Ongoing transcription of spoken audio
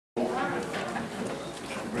Brother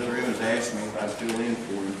Evans asked me if I'd fill in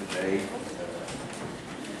for him today.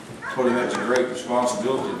 I told him that's a great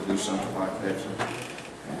responsibility to do something like that. So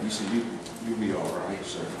he said, you'll be all right.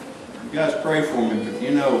 So you guys pray for me, but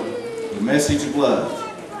you know, the message of love,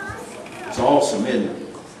 it's awesome, isn't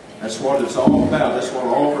it? That's what it's all about. That's what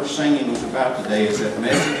all our singing was about today, is that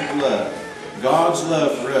message of love. God's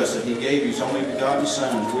love for us, that He gave His only begotten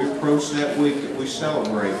Son. As we approach that week that we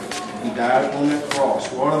celebrate, He died on that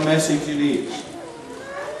cross. What a message it is.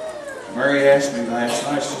 Mary asked me last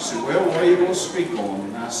night, she said, well, what are you going to speak on?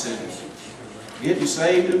 And I said, getting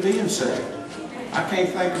saved and being saved. I can't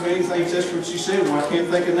think of anything. That's what she said. Well, I can't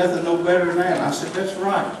think of nothing no better than that. And I said, that's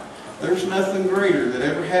right. There's nothing greater that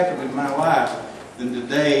ever happened in my life than the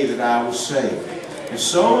day that I was saved. It's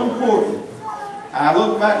so important. I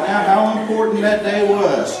look back now how important that day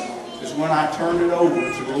was, is when I turned it over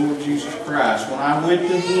to the Lord Jesus Christ, when I went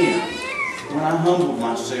to Him, when I humbled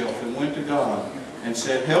myself and went to God and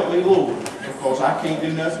said, help me, Lord, because I can't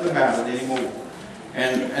do nothing about it anymore.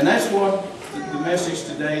 And that's what the message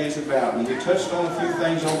today is about. And we touched on a few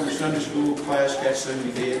things over the Sunday school class,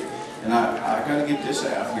 we did, and I got to get this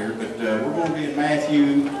out here, but we're going to be in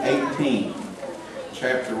Matthew 18,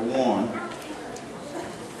 chapter 1.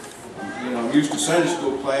 You know, I'm used to Sunday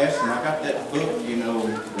school class, and I got that book, you know,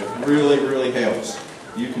 that really, really helps.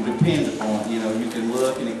 You can depend upon it. You know, you can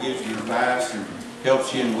look, and it gives you advice, and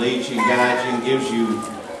helps you, and leads you, and guides you, and gives you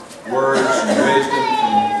words and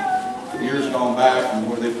wisdom from years gone by, from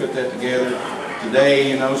where they put that together.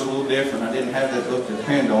 Today, you know, it's a little different. I didn't have that book to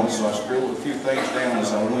depend on, so I scribbled a few things down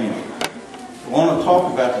as I went. What I want to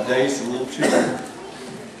talk about today is the little children.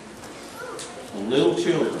 The little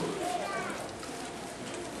children.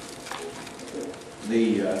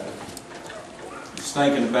 I was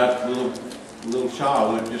thinking about the little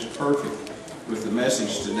child. Went just perfect with the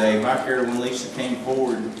message today. My Carolyn Lisa came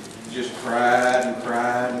forward and just cried and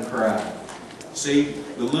cried and cried. See,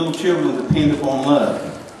 the little children depend upon love.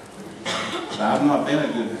 I've not been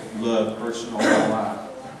a good love person all my life.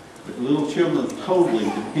 But little children totally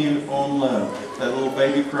depend upon love. That little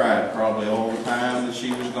baby cried probably all the time that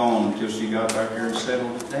she was gone until she got back here and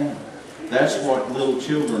settled it down. That's what little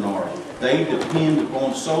children are. They depend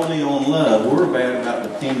upon solely on love. We're bad about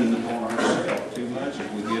depending upon ourselves too much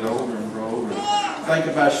as we get older and grow older. Think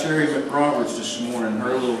about Sherry McRoberts this morning.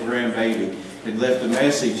 Her little grandbaby had left a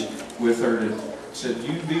message with her that said,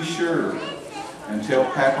 you be sure and tell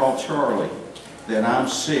Papa Charlie that I'm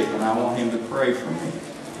sick and I want him to pray for me.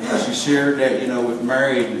 She shared that, you know, with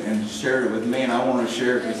Mary and shared it with me, and I want to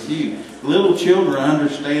share it with you. Little children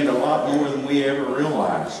understand a lot more than we ever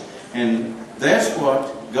realize. And that's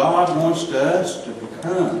what God wants us to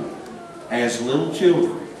become as little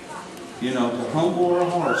children. You know, to humble our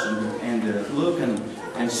hearts and to look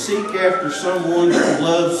and seek after someone that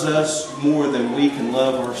loves us more than we can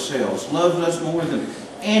love ourselves. Loves us more than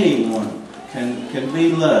anyone can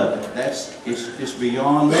be loved. It's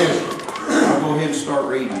beyond measure. I'll go ahead and start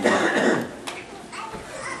reading.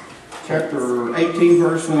 Chapter 18,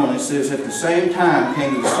 verse 1, it says, at the same time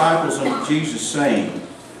came the disciples unto Jesus, saying,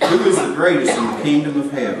 who is the greatest in the kingdom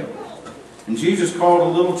of heaven? And Jesus called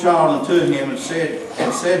a little child unto him and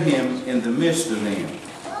set him in the midst of them,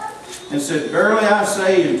 and said, verily I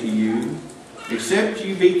say unto you, except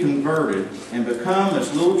you be converted and become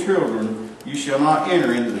as little children, you shall not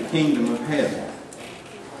enter into the kingdom of heaven.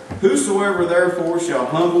 Whosoever therefore shall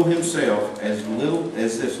humble himself as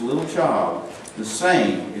this little child, the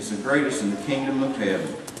same is the greatest in the kingdom of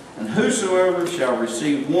heaven. And whosoever shall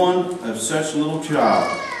receive one of such little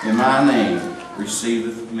child in my name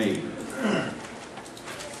receiveth me.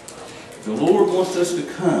 The Lord wants us to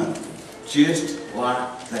come just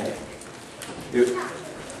like that.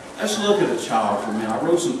 Let's look at a child for a minute. I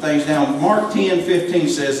wrote some things down. Mark 10:15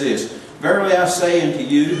 says this, verily I say unto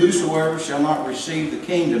you, whosoever shall not receive the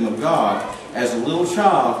kingdom of God as a little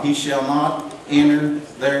child, he shall not enter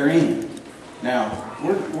therein. Now,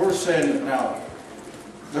 we're saying, now,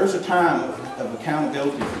 there's a time of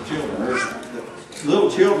accountability for children. There's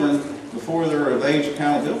little children, before they're of age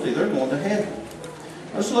accountability, they're going to heaven.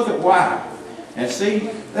 Let's look at why. And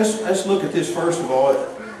see, let's look at this first of all.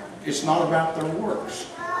 It's not about their works.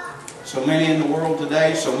 So many in the world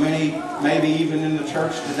today, so many maybe even in the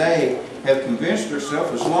church today, have convinced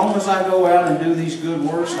themselves, as long as I go out and do these good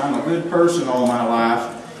works, I'm a good person all my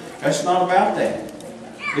life. That's not about that.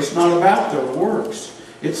 It's not about their works.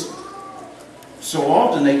 It's so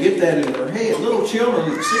often they get that in their head. Little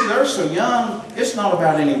children, see, they're so young, it's not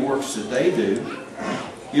about any works that they do.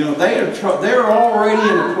 You know, they're already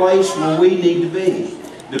in a place where we need to be,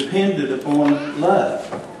 dependent upon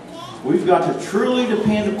love. We've got to truly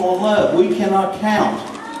depend upon love. We cannot count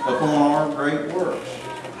upon our great works.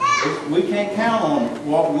 We can't count on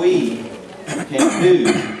what we can do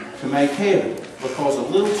to make heaven. Because a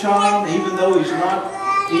little child, even though he's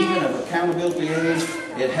not even of accountability age,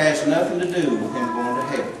 it has nothing to do with him going to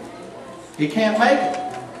heaven. He can't make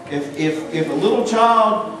it. If a little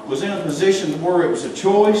child was in a position where it was a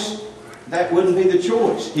choice, that wouldn't be the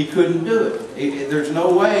choice. He couldn't do it. There's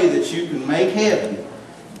no way that you can make heaven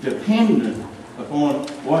dependent upon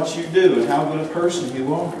what you do and how good a person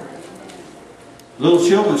you are. Little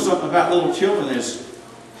children, something about little children is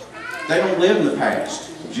they don't live in the past.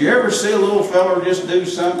 Did you ever see a little fella just do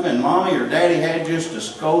something and mommy or daddy had just to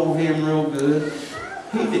scold him real good?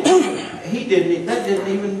 He didn't, that didn't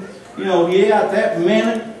even, yeah, at that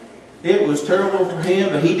minute it was terrible for him,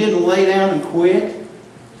 but he didn't lay down and quit.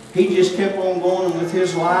 He just kept on going with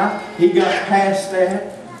his life. He got past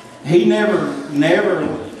that. He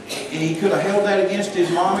he could have held that against his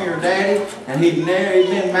mommy or daddy, and he'd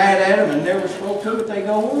been mad at him and never spoke to it. They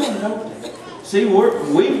go on, don't they? See,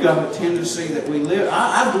 we've got a tendency that we live.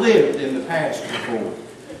 I've lived in the past before.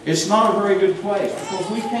 It's not a very good place because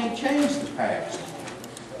we can't change the past.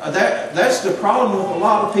 That's the problem with a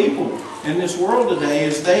lot of people in this world today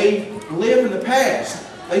is they live in the past.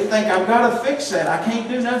 They think, I've got to fix that. I can't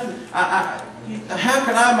do nothing. How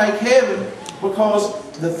can I make heaven because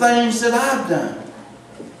the things that I've done?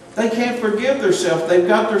 They can't forgive themselves. They've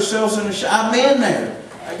got themselves in a shape. I've been there.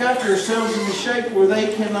 They got themselves in a shape where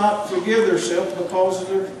they cannot forgive themselves because of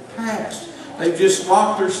their past. They've just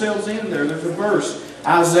locked themselves in there. There's a verse,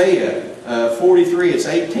 Isaiah 43, it's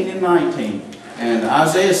 18 and 19. And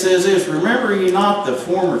Isaiah says this, remember ye not the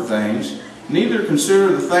former things, neither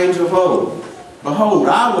consider the things of old. Behold,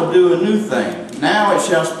 I will do a new thing. Now it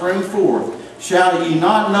shall spring forth. Shall ye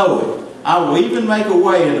not know it? I will even make a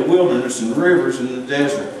way in the wilderness and rivers in the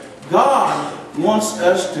desert. God wants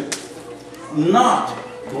us to not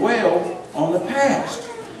dwell on the past.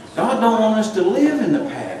 God don't want us to live in the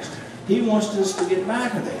past. He wants us to get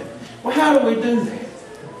back to that. Well, how do we do that?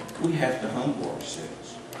 We have to humble ourselves.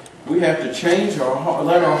 We have to change our heart,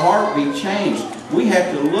 let our heart be changed. We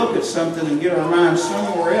have to look at something and get our mind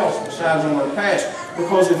somewhere else besides on our past.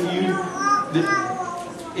 Because it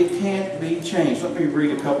can't be changed. Let me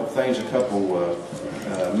read a couple things a couple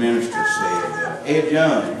ministers said. Ed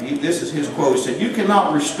Young, this is his quote. He said, you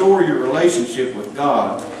cannot restore your relationship with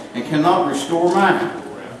God and cannot restore mine.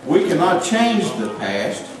 We cannot change the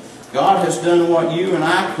past. God has done what you and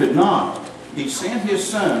I could not. He sent His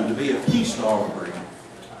Son to be a peace offering.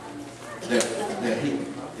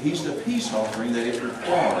 He's the peace offering that it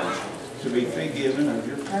requires to be forgiven of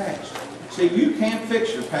your past. See, you can't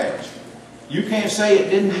fix your past. You can't say it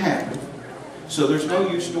didn't happen. So there's no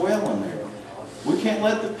use dwelling there. We can't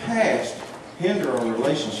let the past hinder our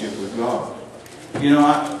relationship with God.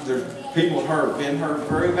 There's people been hurt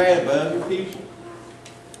very bad by other people.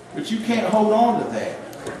 But you can't hold on to that.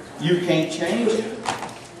 You can't change it.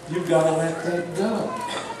 You've got to let that go.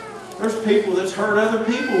 There's people that's hurt other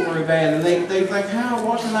people very bad, and they think,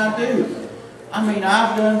 what can I do? I mean,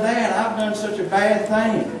 I've done that. I've done such a bad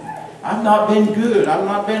thing. I've not been good. I've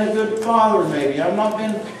not been a good father, maybe. I've not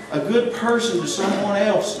been a good person to someone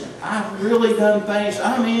else. I've really done things.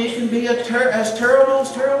 I mean, it can be as terrible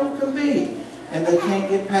can be. And they can't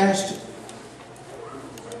get past it.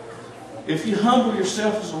 If you humble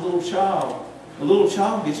yourself as a little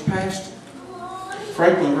child gets past it.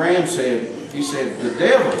 Franklin Graham said, he said, the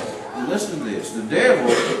devil, and listen to this, the devil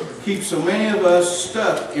keeps so many of us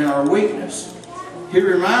stuck in our weakness. He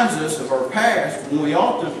reminds us of our past when we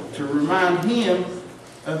ought to remind him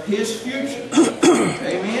of his future.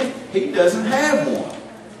 Amen? He doesn't have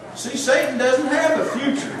one. See, Satan doesn't have a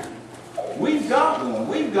future. We've got one.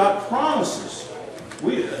 We've got promises.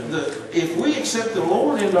 If we accept the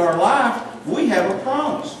Lord into our life, we have a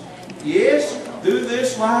promise. Yes, through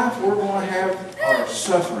this life, we're going to have our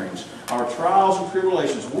sufferings, our trials and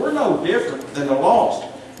tribulations. We're no different than the lost.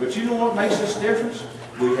 But you know what makes us different?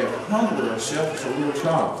 We have humbled ourselves as a little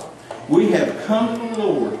child. We have come to the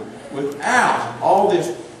Lord without all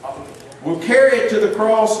this. We'll carry it to the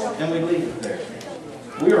cross and we leave it there.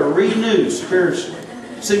 We are renewed spiritually.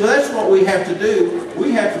 See, but that's what we have to do.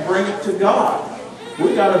 We have to bring it to God.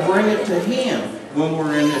 We've got to bring it to Him when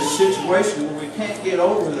we're in this situation where we can't get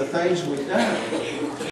over the things we've done.